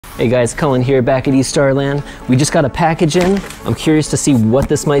Hey guys, Cullen here, back at eStarland. We just got a package in. I'm curious to see what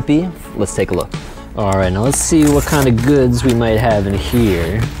this might be. Let's take a look. All right, now let's see what kind of goods we might have in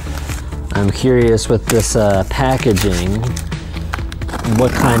here. I'm curious with this packaging,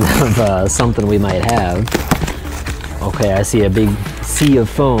 what kind of something we might have. Okay, I see a big sea of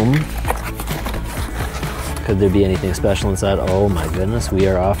foam. Could there be anything special inside? Oh my goodness, we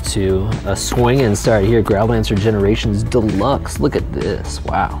are off to a swinging start here. Growlancer Generations Deluxe. Look at this,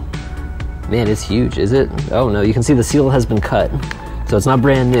 wow. Man, it's huge, is it? Oh no, you can see the seal has been cut, so it's not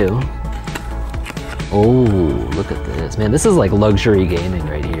brand new. Oh, look at this. Man, this is like luxury gaming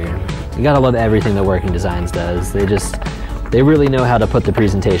right here. You gotta love everything that Working Designs does. They really know how to put the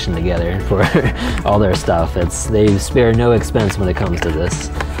presentation together for all their stuff. They spare no expense when it comes to this.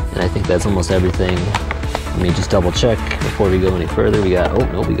 And I think that's almost everything. Let me just double check before we go any further. We got, oh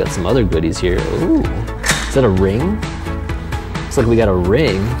no, we got some other goodies here. Ooh, is that a ring? Looks like we got a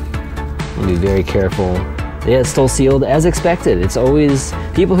ring. I'll be very careful. Yeah, it's still sealed as expected. It's always,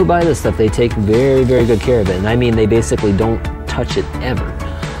 people who buy this stuff, they take very, very good care of it. And I mean, they basically don't touch it ever.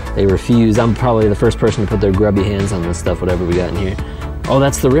 They refuse. I'm probably the first person to put their grubby hands on this stuff, whatever we got in here. Oh,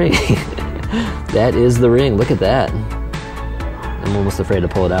 that's the ring. That is the ring, look at that. I'm almost afraid to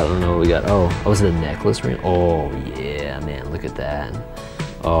pull it out. I don't know what we got. Oh, is it a necklace ring? Oh yeah, man, look at that.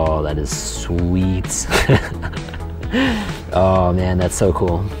 Oh, that is sweet. Oh man, that's so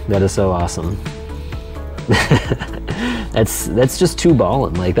cool. That is so awesome. That's just too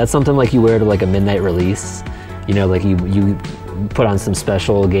ballin'. Like that's something like you wear to like a midnight release. You know, like you put on some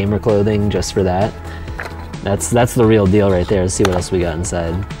special gamer clothing just for that. That's the real deal right there. Let's see what else we got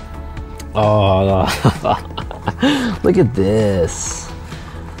inside. Oh, look at this.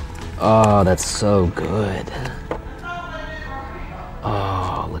 Oh, that's so good.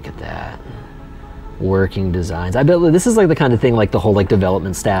 Oh, look at that. Working Designs. I bet this is like the kind of thing like the whole like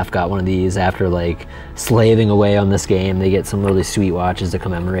development staff got one of these after like slaving away on this game. They get some really sweet watches to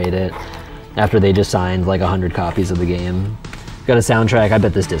commemorate it after they just signed like 100 copies of the game. Got a soundtrack. I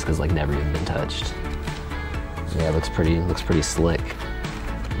bet this disc has like never even been touched. Yeah, it looks pretty slick.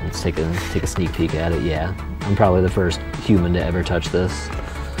 Let's take a sneak peek at it. Yeah, I'm probably the first human to ever touch this.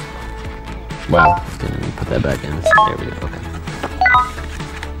 Wow. Put that back in. There we go. Okay.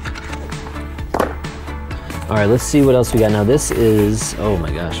 All right, let's see what else we got. Now this is, oh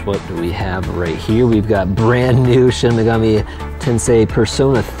my gosh, what do we have right here? We've got brand new Shin Megami Tensei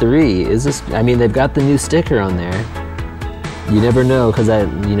Persona 3. Is this, I mean, they've got the new sticker on there. You never know, because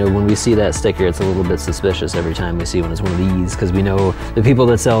you know, when we see that sticker, it's a little bit suspicious every time we see one. It's one of these, because we know the people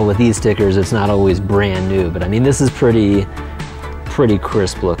that sell with these stickers, it's not always brand new. But I mean, this is pretty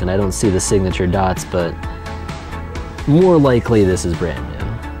crisp looking. I don't see the signature dots, but more likely this is brand new.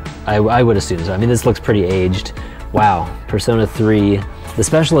 I would assume so. I mean, this looks pretty aged. Wow, Persona 3, the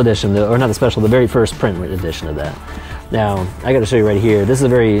special edition, or not the special, the very first print edition of that. Now, I gotta show you right here, this is a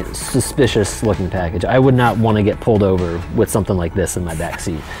very suspicious looking package. I would not want to get pulled over with something like this in my back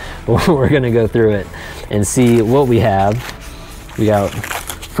seat. But we're gonna go through it and see what we have. We got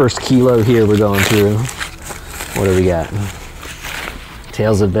first kilo here we're going through. What do we got?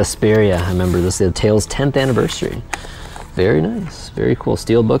 Tales of Vesperia. I remember this is Tales 10th anniversary. Very nice, very cool.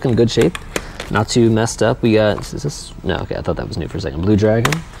 Steelbook in good shape. Not too messed up. We got, is this, no, okay, I thought that was new for a second. Blue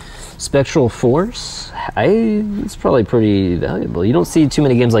Dragon. Spectral Force. It's probably pretty valuable. You don't see too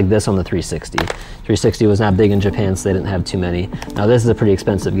many games like this on the 360. 360 was not big in Japan, so they didn't have too many. Now this is a pretty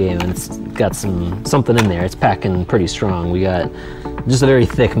expensive game, and it's got something in there. It's packing pretty strong. We got just a very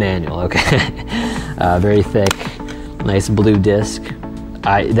thick manual, okay? Very thick, nice blue disc.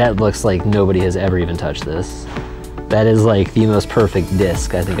 That looks like nobody has ever even touched this. That is like the most perfect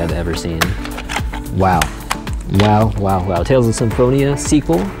disc I think I've ever seen. Wow. Wow, wow, wow. Tales of Symphonia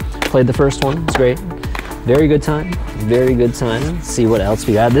sequel. Played the first one, it's great. Very good time, very good time. Let's see what else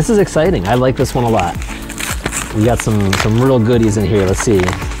we got. This is exciting, I like this one a lot. We got some real goodies in here, let's see.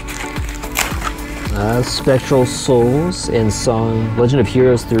 Spectral Souls and Song, Legend of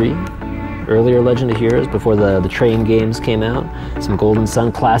Heroes 3. Earlier Legend of Heroes, before the train games came out. Some Golden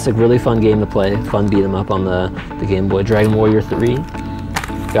Sun, classic, really fun game to play. Fun beat 'em up on the Game Boy. Dragon Warrior 3.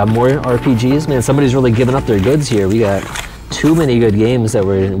 Got more RPGs. Man, somebody's really giving up their goods here. We got too many good games that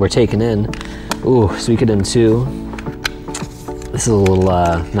we're taking in. Ooh, Suikoden 2. This is a little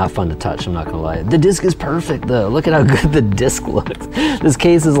not fun to touch, I'm not gonna lie. The disc is perfect though. Look at how good the disc looks. This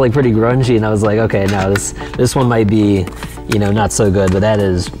case is like pretty grungy, and I was like, okay, now this one might be, you know, not so good, but that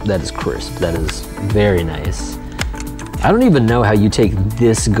is crisp. That is very nice. I don't even know how you take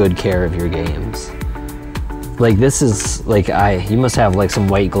this good care of your games. Like this is like, you must have like some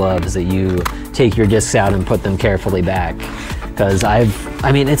white gloves that you take your discs out and put them carefully back. because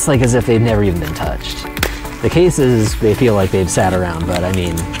I mean, it's like as if they've never even been touched. The cases, they feel like they've sat around, but I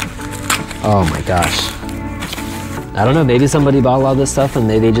mean, oh my gosh. I don't know, maybe somebody bought a lot of this stuff and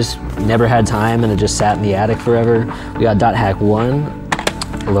they just never had time and it just sat in the attic forever. We got Dot Hack 1.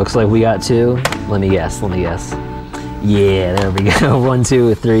 It looks like we got 2. Let me guess. Yeah, there we go. 1,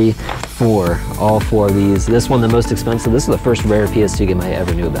 2, 3, 4. All 4 of these. This one, the most expensive. This is the first rare PS2 game I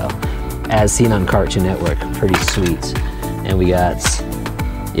ever knew about. As seen on Cartoon Network. Pretty sweet. And we got,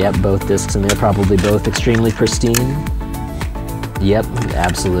 yep, both discs in there. Probably both extremely pristine. Yep,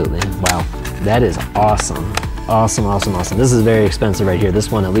 absolutely. Wow. That is awesome. Awesome. This is very expensive right here.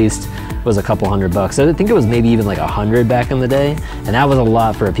 This one at least was a couple $100. I think it was maybe even like 100 back in the day, and that was a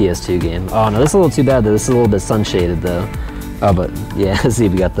lot for a PS2 game. Oh no, this is a little too bad though. This is a little bit sunshaded though. Oh, but yeah, see,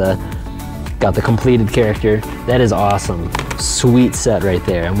 we got the completed character. That is awesome. Sweet set right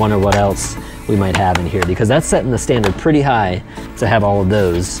there. I wonder what else we might have in here, because that's setting the standard pretty high to have all of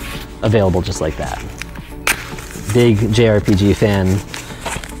those available just like that. Big JRPG fan,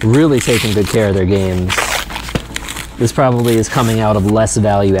 really taking good care of their games. This probably is coming out of less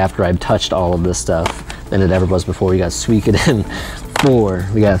value after I've touched all of this stuff than it ever was before. We got Suikoden 4,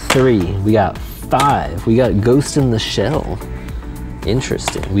 we got 3, we got 5, we got Ghost in the Shell.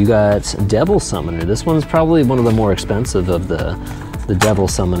 Interesting. We got Devil Summoner. This one's probably one of the more expensive of the Devil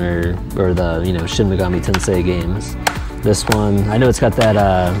Summoner, or the, you know, Shin Megami Tensei games. This one, I know it's got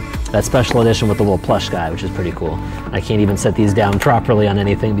that special edition with the little plush guy, which is pretty cool. I can't even set these down properly on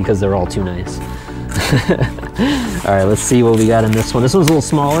anything because they're all too nice. All right, let's see what we got in this one. This one's a little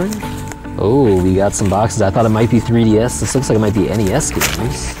smaller. Oh, we got some boxes. I thought it might be 3DS. This looks like it might be NES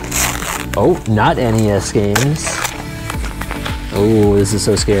games. Oh, not NES games. Oh, this is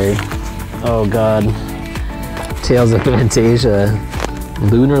so scary. Oh God. Tales of Fantasia.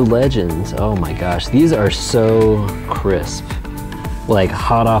 Lunar Legends. Oh my gosh, these are so crisp. Like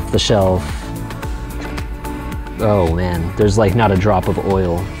hot off the shelf. Oh man, there's like not a drop of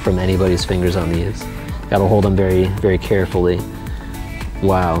oil from anybody's fingers on these. Gotta hold them very, very carefully.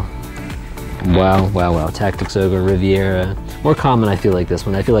 Wow. Wow. Tactics Ogre, Riviera. More common, I feel like, this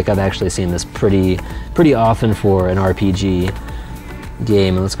one. I feel like I've actually seen this pretty often for an RPG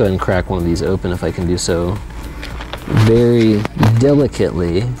game. And let's go ahead and crack one of these open if I can do so very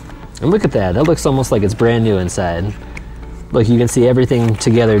delicately. And look at that. That looks almost like it's brand new inside. Look, you can see everything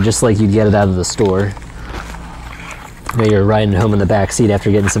together just like you'd get it out of the store. Maybe you're riding home in the back seat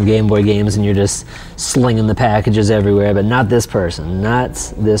after getting some Game Boy games and you're just slinging the packages everywhere, but not this person, not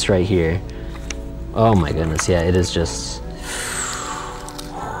this right here. Oh my goodness, yeah, it is just,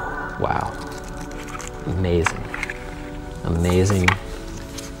 wow. Amazing. Amazing.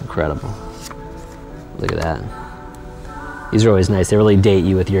 Incredible. Look at that. These are always nice. They really date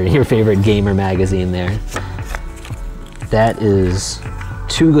you with your favorite gamer magazine there. That is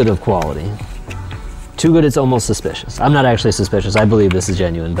too good of quality. Too good, it's almost suspicious. I'm not actually suspicious. I believe this is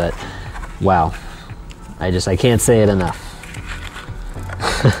genuine, but wow. I can't say it enough.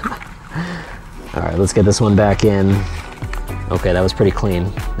 All right, let's get this one back in. Okay, that was pretty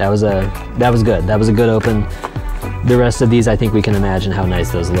clean. That was good. That was a good open. The rest of these, I think we can imagine how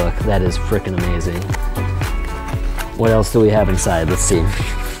nice those look. That is freaking amazing. What else do we have inside? Let's see.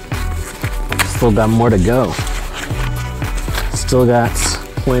 Still got more to go. Still got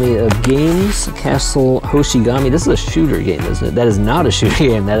plenty of games. Castle Hoshigami. This is a shooter game, isn't it? That is not a shooter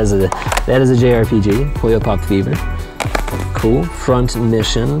game. That is a JRPG. Puyo Pop Fever. Cool. Front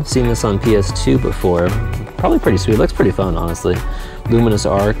Mission. Seen this on PS2 before. Probably pretty sweet. Looks pretty fun, honestly. Luminous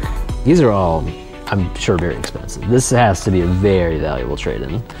Arc. These are all, I'm sure, very expensive. This has to be a very valuable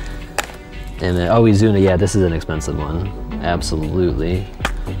trade-in. And then, oh, Izuna, yeah, this is an expensive one. Absolutely.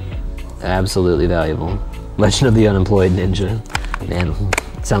 Absolutely valuable. Legend of the Unemployed Ninja. Man,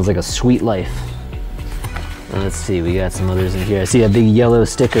 sounds like a sweet life. And let's see, we got some others in here. I see a big yellow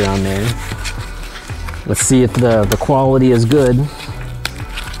sticker on there. Let's see if the quality is good.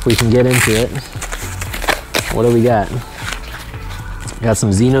 If we can get into it. What do we got? Got some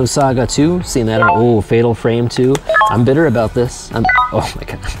Xenosaga 2. Seen that? Oh, Fatal Frame 2. I'm bitter about this. Oh my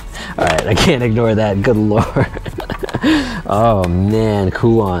god. All right, I can't ignore that. Good lord. Oh man,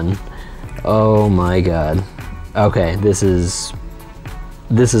 Kuon. Oh my god. Okay, this is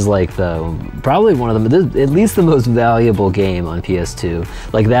like probably one of them, at least the most valuable game on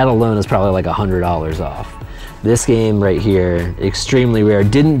PS2. Like that alone is probably like $100 off. This game right here, extremely rare.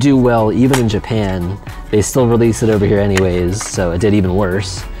 Didn't do well even in Japan. They still released it over here anyways, so it did even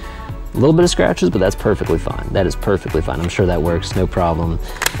worse. A little bit of scratches, but that's perfectly fine. That is perfectly fine. I'm sure that works, no problem.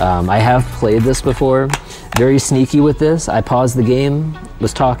 I have played this before. Very sneaky with this. I paused the game,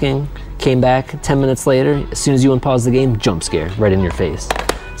 was talking, came back 10 minutes later. As soon as you unpause the game, jump scare right in your face.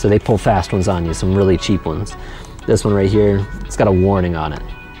 So they pull fast ones on you, some really cheap ones. This one right here, it's got a warning on it.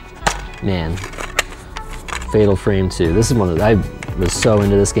 Man, Fatal Frame 2. This is one of I was so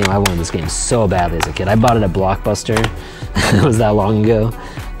into this game. I wanted this game so badly as a kid. I bought it at Blockbuster. It was that long ago.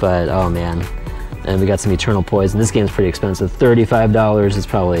 But, oh man. And we got some Eternal Poison. This game's pretty expensive. $35 is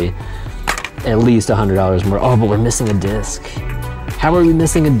probably at least $100 more. Oh, but we're missing a disc. How are we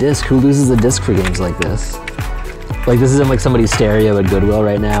missing a disc? Who loses a disc for games like this? Like, this is in like somebody's stereo at Goodwill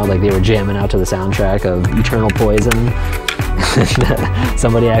right now. Like, they were jamming out to the soundtrack of Eternal Poison.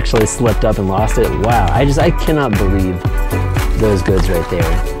 Somebody actually slipped up and lost it. Wow, I cannot believe those goods right there.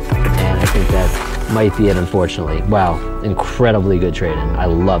 And I think that might be it, unfortunately. Wow, incredibly good trade-in. I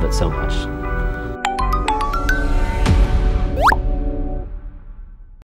love it so much.